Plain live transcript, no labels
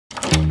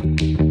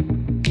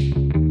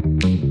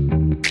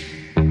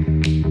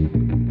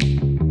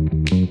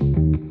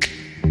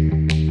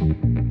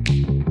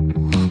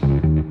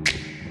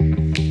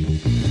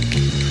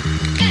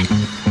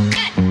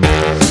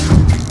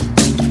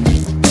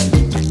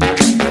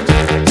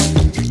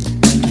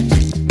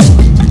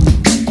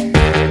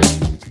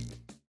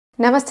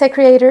Namaste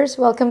creators,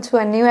 welcome to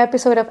a new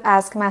episode of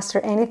Ask Master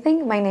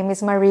Anything. My name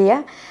is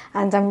Maria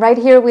and I'm right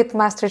here with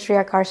Master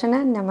Shriya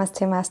Karshana.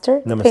 Namaste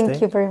Master. Namaste.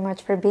 Thank you very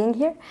much for being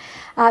here.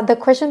 The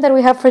question that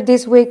we have for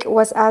this week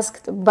was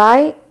asked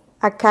by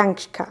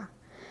Akankshka.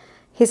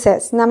 He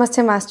says,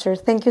 Namaste Master,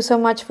 thank you so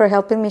much for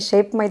helping me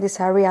shape my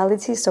desired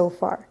reality so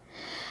far.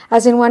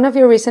 As in one of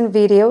your recent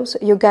videos,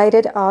 you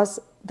guided us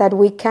that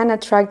we can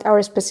attract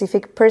our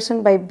specific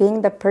person by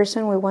being the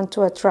person we want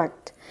to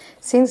attract,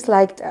 since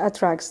like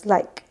attracts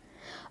like.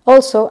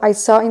 Also, I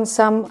saw in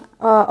some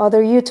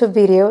other YouTube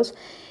videos,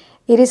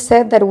 it is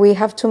said that we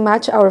have to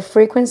match our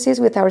frequencies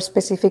with our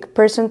specific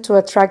person to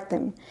attract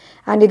them,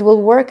 and it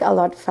will work a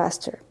lot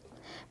faster.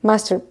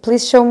 Master,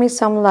 please show me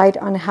some light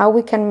on how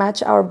we can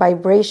match our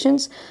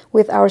vibrations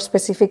with our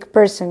specific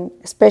person,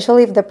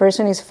 especially if the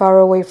person is far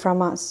away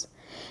from us,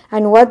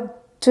 and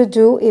what to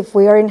do if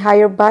we are in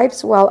higher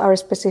vibes while our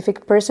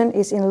specific person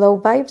is in low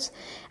vibes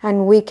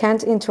and we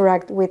can't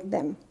interact with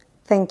them.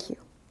 Thank you.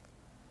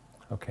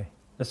 Okay.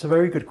 That's a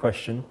very good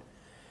question.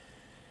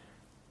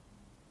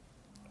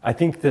 I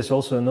think there's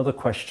also another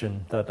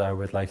question that I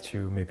would like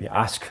to maybe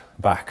ask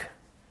back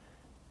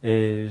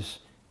is,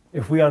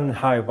 if we are in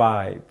high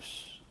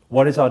vibes,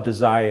 what is our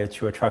desire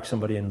to attract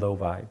somebody in low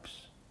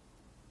vibes?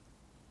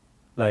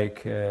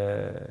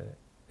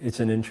 It's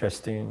an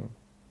interesting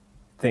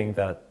thing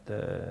that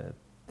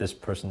this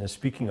person is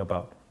speaking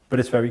about, but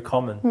it's very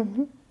common.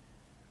 Mm-hmm.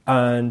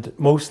 And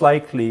most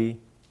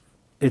likely,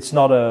 it's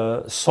not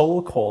a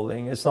soul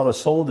calling, it's not a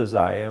soul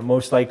desire.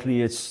 Most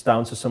likely it's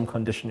down to some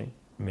conditioning.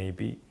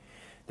 Maybe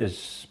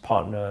this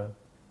partner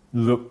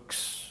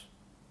looks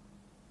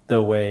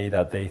the way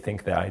that they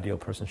think the ideal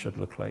person should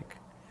look like.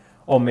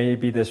 Or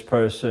maybe this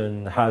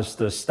person has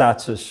the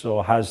status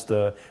or has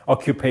the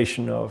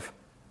occupation of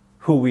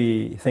who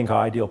we think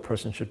our ideal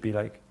person should be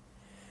like.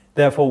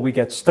 Therefore, we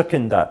get stuck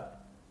in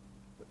that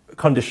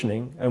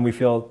conditioning and we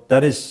feel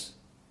that is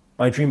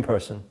my dream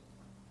person.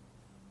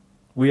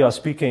 We are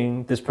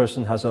speaking, this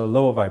person has a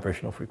lower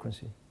vibrational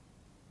frequency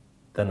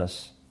than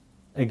us.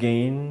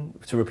 Again,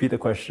 to repeat the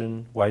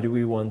question, why do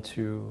we want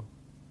to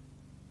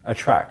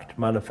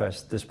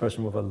manifest this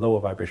person with a lower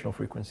vibrational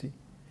frequency?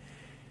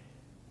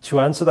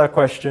 To answer that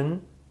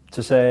question,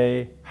 to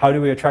say, how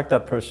do we attract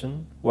that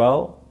person?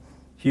 Well,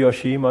 he or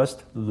she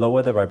must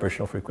lower their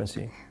vibrational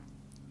frequency.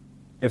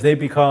 If they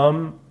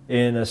become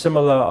in a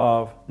similar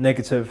of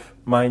negative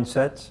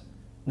mindset,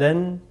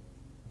 then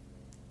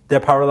their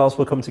parallels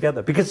will come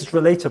together because it's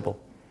relatable.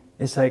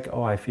 It's like,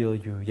 oh, I feel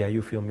you. Yeah,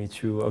 you feel me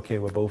too. Okay,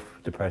 we're both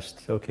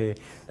depressed. Okay,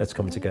 let's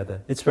come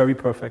together. It's very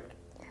perfect.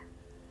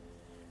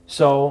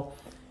 So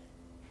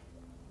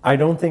I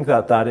don't think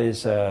that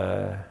is,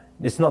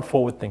 it's not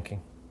forward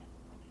thinking.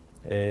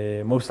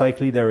 Most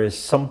likely there is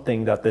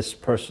something that this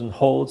person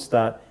holds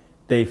that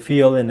they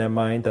feel in their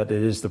mind that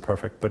it is the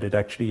perfect, but it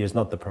actually is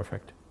not the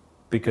perfect.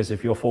 Because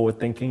if you're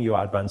forward thinking,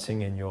 you're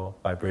advancing in your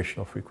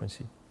vibrational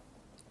frequency.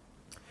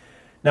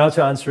 Now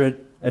to answer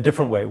it a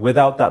different way,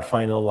 without that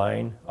final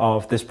line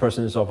of this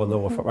person is of a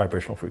lower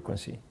vibrational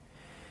frequency.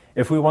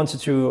 If we wanted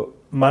to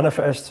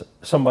manifest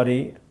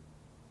somebody,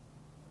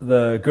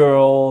 the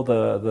girl,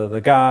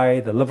 the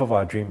guy, the love of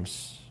our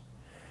dreams,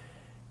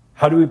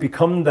 how do we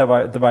become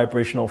the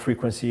vibrational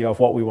frequency of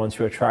what we want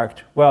to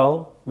attract?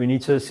 Well, we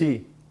need to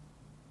see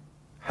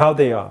how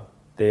they are.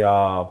 They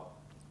are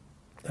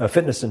a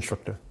fitness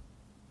instructor.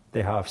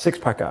 They have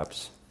six-pack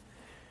abs.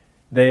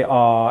 They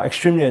are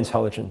extremely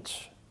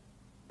intelligent.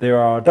 They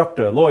are a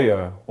doctor,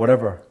 lawyer,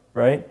 whatever,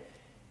 right?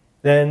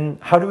 Then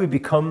how do we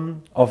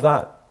become of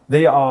that?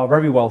 They are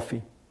very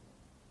wealthy.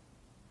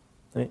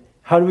 Right?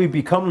 How do we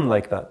become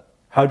like that?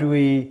 How do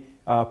we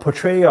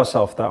portray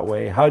ourselves that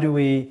way? How do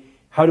we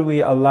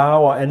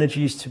allow our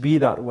energies to be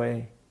that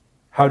way?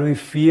 How do we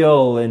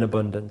feel in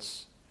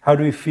abundance? How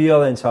do we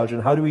feel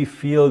intelligent? How do we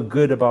feel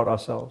good about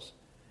ourselves?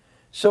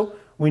 So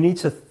we need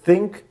to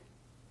think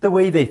the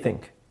way they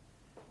think.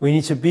 We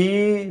need to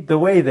be the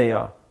way they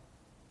are.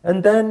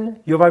 And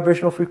then your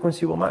vibrational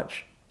frequency will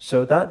match.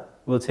 So that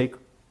will take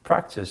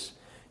practice.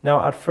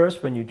 Now, at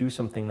first, when you do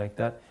something like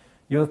that,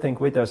 you'll think,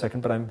 wait a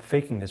second, but I'm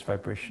faking this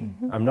vibration.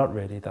 Mm-hmm. I'm not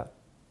really that.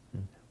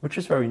 Which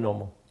is very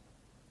normal.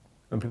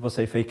 When people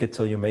say fake it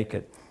till you make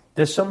it,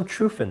 there's some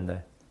truth in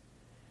there.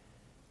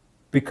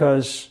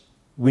 Because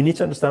we need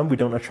to understand we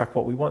don't attract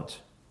what we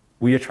want.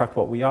 We attract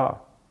what we are.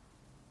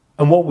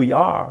 And what we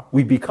are,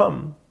 we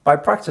become by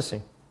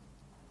practicing.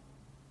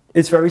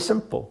 It's very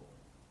simple.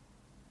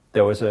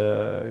 There was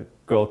a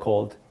girl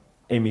called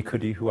Amy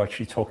Cuddy who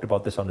actually talked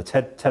about this on the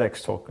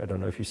TEDx talk. I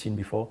don't know if you've seen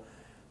before.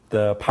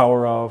 The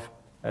power of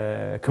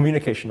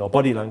communication or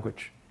body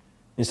language.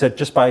 He said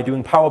just by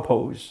doing power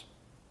pose,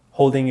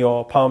 holding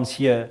your palms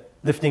here,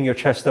 lifting your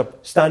chest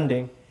up,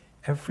 standing,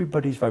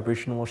 everybody's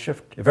vibration will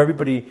shift. If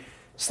everybody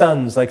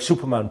stands like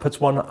Superman, puts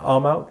one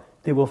arm out,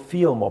 they will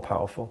feel more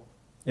powerful.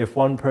 If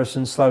one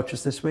person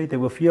slouches this way, they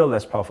will feel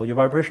less powerful. Your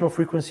vibrational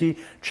frequency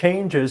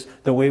changes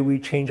the way we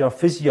change our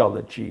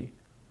physiology.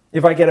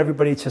 If I get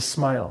everybody to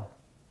smile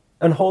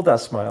and hold that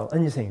smile,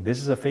 and you're saying, this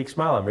is a fake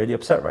smile, I'm really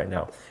upset right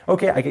now.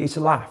 Okay, I get you to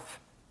laugh.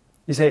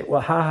 You say,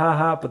 well, ha, ha,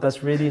 ha, but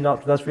that's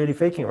really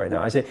faking right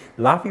now. I say,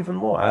 laugh even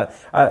more.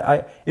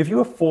 If you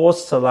were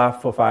forced to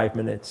laugh for 5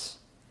 minutes,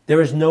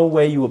 there is no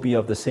way you will be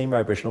of the same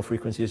vibrational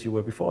frequency as you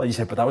were before. You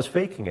say, but I was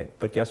faking it.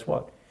 But guess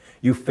what?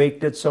 You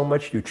faked it so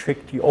much, you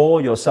tricked all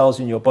your cells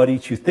in your body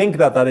to think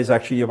that that is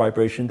actually your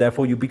vibration.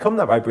 Therefore, you become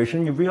that vibration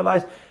and you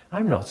realize,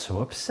 I'm not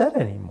so upset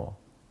anymore.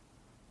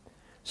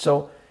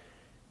 So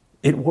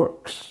it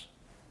works.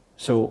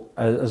 So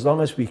as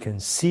long as we can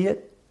see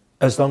it,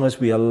 as long as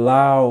we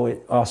allow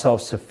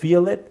ourselves to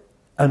feel it,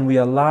 and we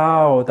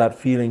allow that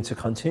feeling to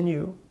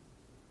continue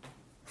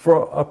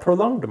for a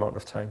prolonged amount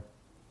of time,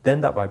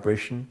 then that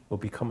vibration will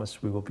become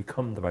us. We will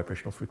become the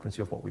vibrational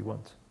frequency of what we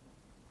want.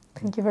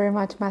 Thank you very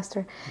much,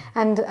 Master.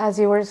 And as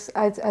you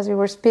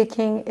were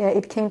speaking,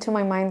 it came to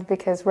my mind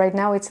because right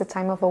now it's a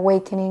time of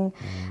awakening,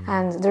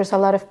 and there's a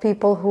lot of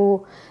people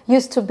who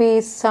used to be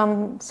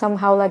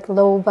somehow like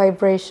low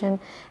vibration,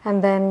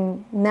 and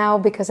then now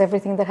because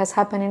everything that has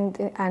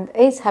happened and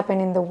is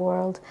happening in the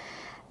world,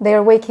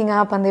 they're waking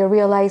up and they're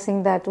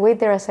realizing that, wait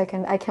there a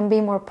second, I can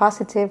be more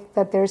positive,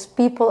 that there's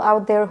people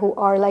out there who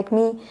are like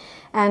me.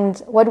 And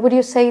what would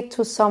you say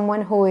to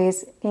someone who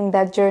is in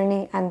that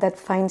journey and that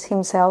finds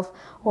himself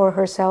or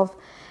herself,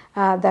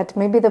 that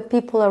maybe the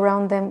people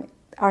around them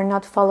are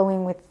not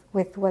following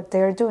with what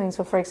they're doing?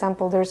 So for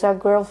example, there's a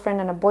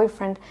girlfriend and a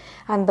boyfriend,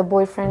 and the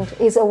boyfriend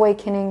is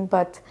awakening,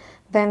 but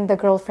then the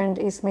girlfriend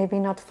is maybe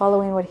not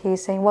following what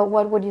he's saying.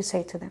 What would you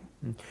say to them?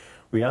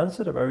 We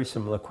answered a very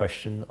similar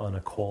question on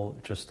a call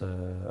just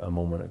a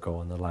moment ago,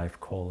 on the live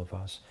call of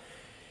us.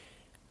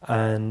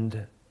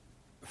 And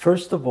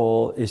first of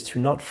all is to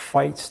not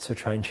fight to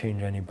try and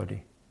change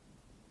anybody.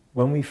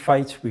 When we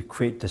fight, we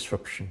create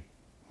disruption.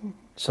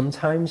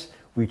 Sometimes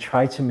we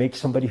try to make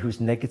somebody who's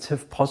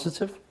negative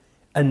positive,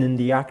 and in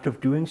the act of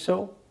doing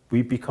so,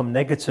 we become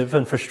negative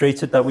and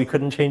frustrated that we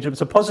couldn't change them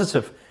to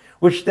positive,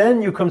 which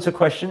then you come to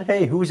question,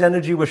 hey, whose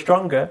energy was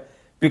stronger?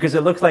 Because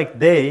it looks like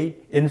they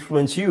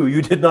influence you,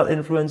 you did not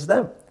influence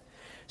them.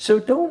 So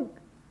don't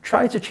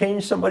try to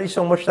change somebody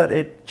so much that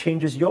it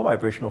changes your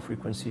vibrational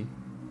frequency.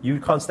 You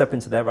can't step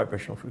into their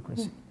vibrational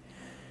frequency.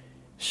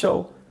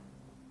 So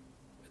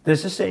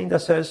there's a saying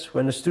that says,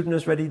 when the student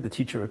is ready, the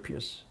teacher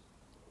appears.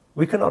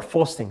 We cannot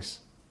force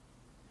things.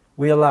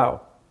 We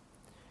allow.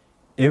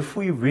 If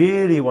we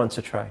really want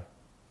to try,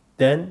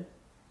 then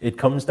it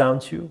comes down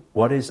to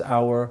what is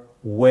our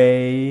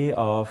way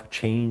of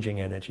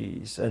changing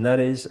energies, and that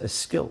is a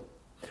skill.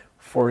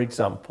 For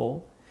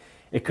example,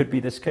 it could be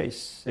this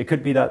case. It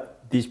could be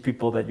that these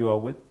people that you are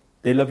with,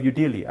 they love you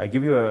dearly. I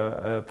give you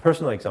a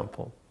personal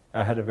example.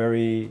 I had a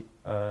very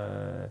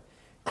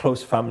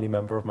close family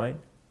member of mine,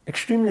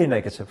 extremely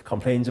negative,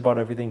 complains about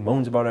everything,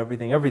 moans about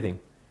everything.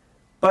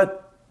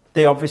 But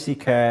they obviously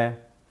care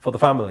for the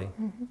family,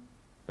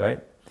 right?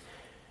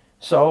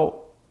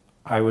 So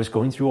I was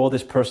going through all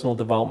this personal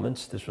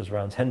development. This was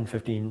around 10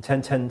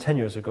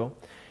 years ago.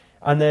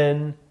 And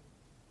then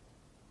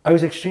I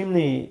was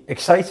extremely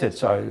excited.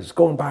 So I was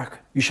going back,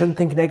 you shouldn't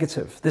think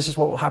negative. This is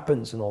what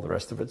happens and all the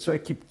rest of it. So I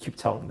keep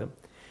telling them.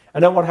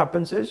 And then what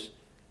happens is,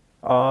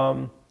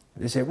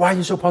 they say, why are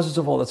you so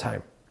positive all the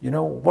time? You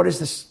know, what is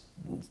this,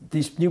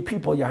 these new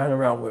people you hang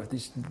around with,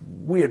 these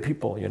weird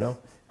people, you know,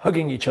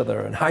 hugging each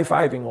other and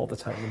high-fiving all the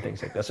time and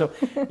things like that. So,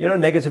 you know,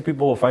 negative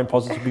people will find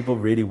positive people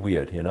really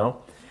weird, you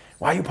know.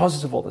 Why are you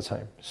positive all the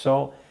time?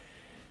 So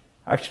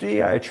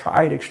actually I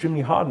tried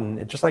extremely hard,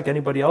 and just like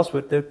anybody else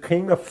would, there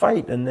came a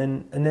fight, and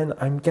then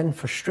I'm getting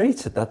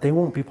frustrated that they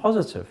won't be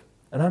positive.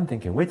 And I'm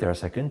thinking, wait there a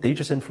second, they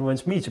just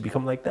influenced me to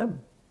become like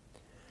them.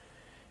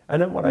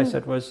 And then what I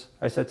said was,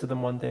 I said to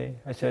them one day,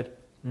 I said,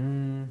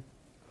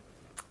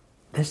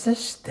 there's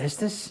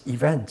this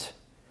event.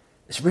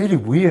 It's really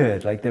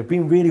weird. Like, they're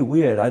being really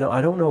weird. I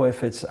don't know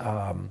if it's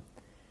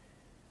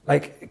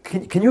like,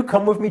 can you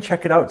come with me,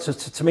 check it out,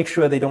 to make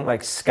sure they don't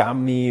like scam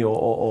me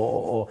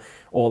or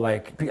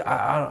like,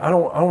 I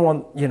don't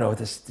want, you know,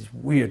 these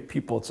weird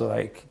people to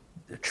like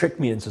trick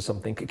me into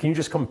something. Can you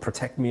just come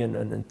protect me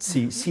and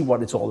see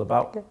what it's all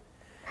about? Okay.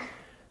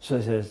 So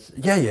I says,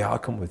 yeah, I'll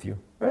come with you.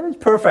 Right, it's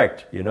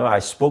perfect. You know, I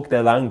spoke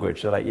their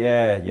language. They're like,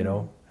 yeah, you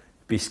know,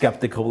 be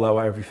skeptical about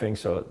everything.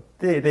 So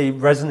they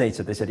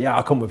resonated. They said, yeah,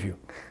 I'll come with you.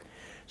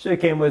 So they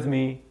came with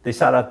me. They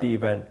sat at the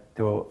event.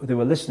 They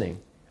were listening.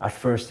 At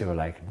first they were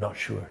like, not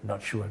sure,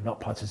 not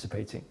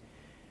participating.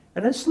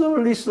 And then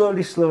slowly,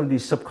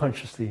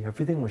 subconsciously,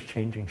 everything was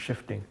changing,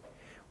 shifting.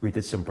 We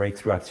did some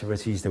breakthrough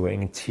activities. They were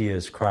in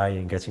tears,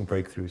 crying, getting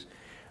breakthroughs.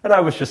 And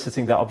I was just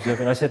sitting there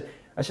observing. I said,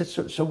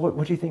 so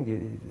what do you think?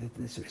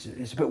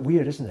 It's a bit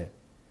weird, isn't it?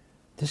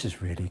 This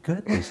is really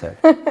good, they said.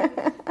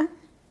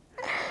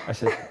 I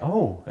said,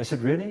 oh. I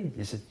said, really?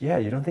 He said, yeah,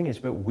 you don't think it's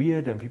a bit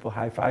weird and people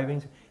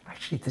high-fiving?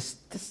 Actually,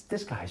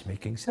 this guy's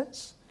making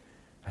sense.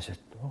 I said,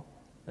 oh.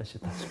 I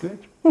said, that's good.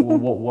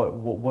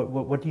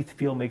 What do you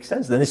feel makes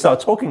sense? Then they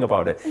started talking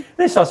about it. And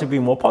they started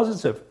being more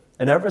positive.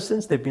 And ever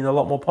since, they've been a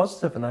lot more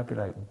positive. And I'd be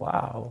like,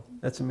 wow,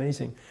 that's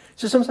amazing.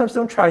 So sometimes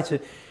don't try to,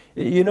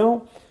 you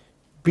know,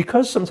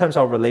 because sometimes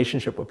our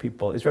relationship with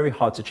people is very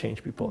hard to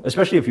change people,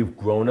 especially if you've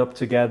grown up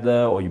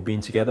together or you've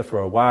been together for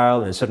a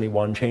while and suddenly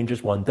one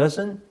changes, one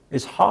doesn't.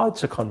 It's hard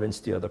to convince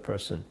the other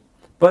person.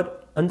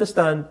 But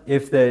understand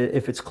if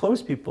it's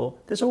close people,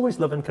 there's always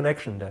love and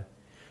connection there.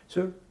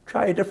 So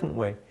try a different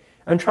way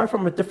and try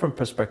from a different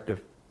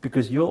perspective,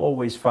 because you'll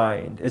always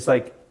find, it's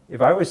like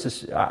if I was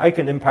to, I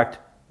can impact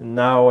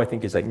now, I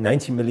think it's like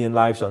 90 million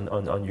lives on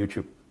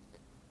YouTube.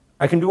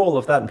 I can do all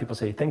of that and people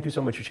say, thank you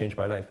so much, you changed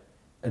my life.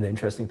 And the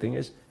interesting thing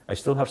is, I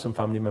still have some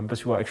family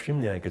members who are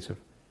extremely negative.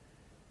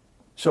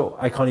 So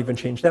I can't even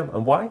change them.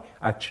 And why?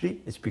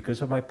 Actually, it's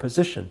because of my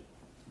position.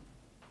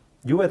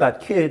 You were that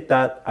kid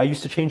that I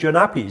used to change your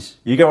nappies.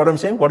 You get what I'm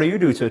saying? What do you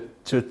do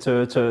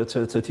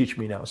to teach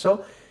me now?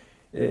 So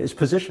it's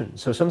position.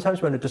 So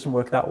sometimes when it doesn't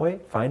work that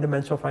way, find a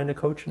mentor, find a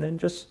coach, and then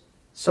just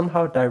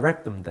somehow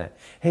direct them there.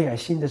 Hey, I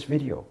seen this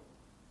video.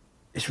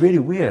 It's really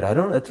weird.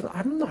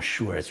 I'm not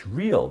sure it's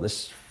real.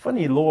 This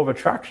funny law of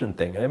attraction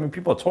thing. I mean,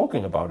 people are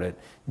talking about it.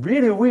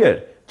 Really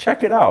weird.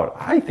 Check it out.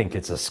 I think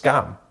it's a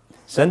scam.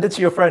 Send it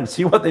to your friends.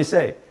 See what they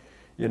say.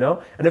 You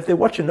know? And if they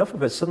watch enough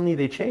of it, suddenly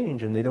they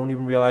change and they don't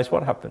even realize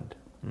what happened.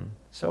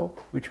 So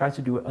we try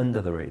to do it under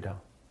the radar.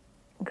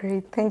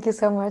 Great. Thank you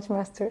so much,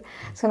 Master.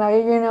 So now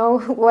you know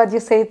what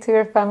you say to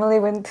your family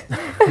when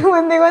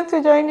when they want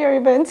to join your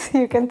events.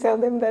 You can tell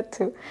them that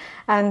too.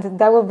 And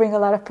that will bring a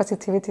lot of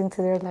positivity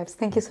into their lives.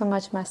 Thank you so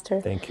much, Master.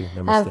 Thank you.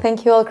 Namaste. And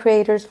thank you all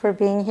creators for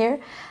being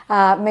here.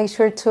 Make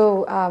sure to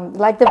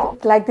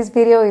like this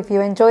video if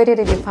you enjoyed it,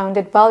 if you found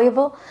it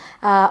valuable.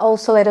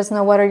 Also, let us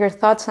know what are your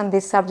thoughts on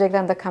this subject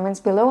in the comments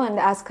below, and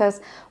ask us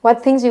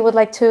what things you would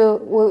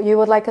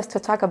like us to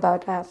talk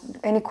about.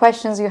 Any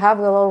questions you have,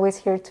 we're always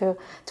here to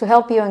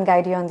help you and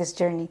guide you on this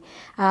journey.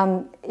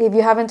 If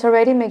you haven't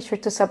already, make sure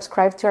to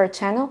subscribe to our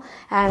channel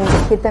and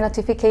hit the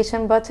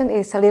notification button.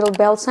 It's a little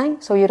bell sign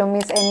so you don't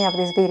miss any of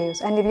these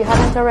videos. And if you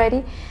haven't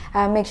already,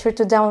 make sure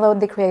to download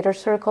the Creator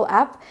Circle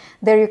app.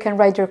 There you can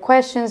write your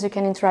questions, you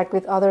can interact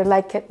with other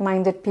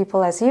like-minded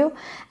people as you,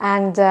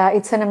 and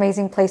it's an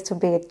amazing place to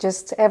be.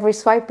 Just every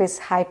swipe is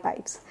high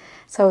vibes.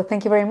 So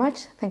thank you very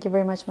much. Thank you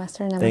very much,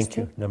 Master. Namaste. Thank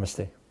you.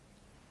 Namaste.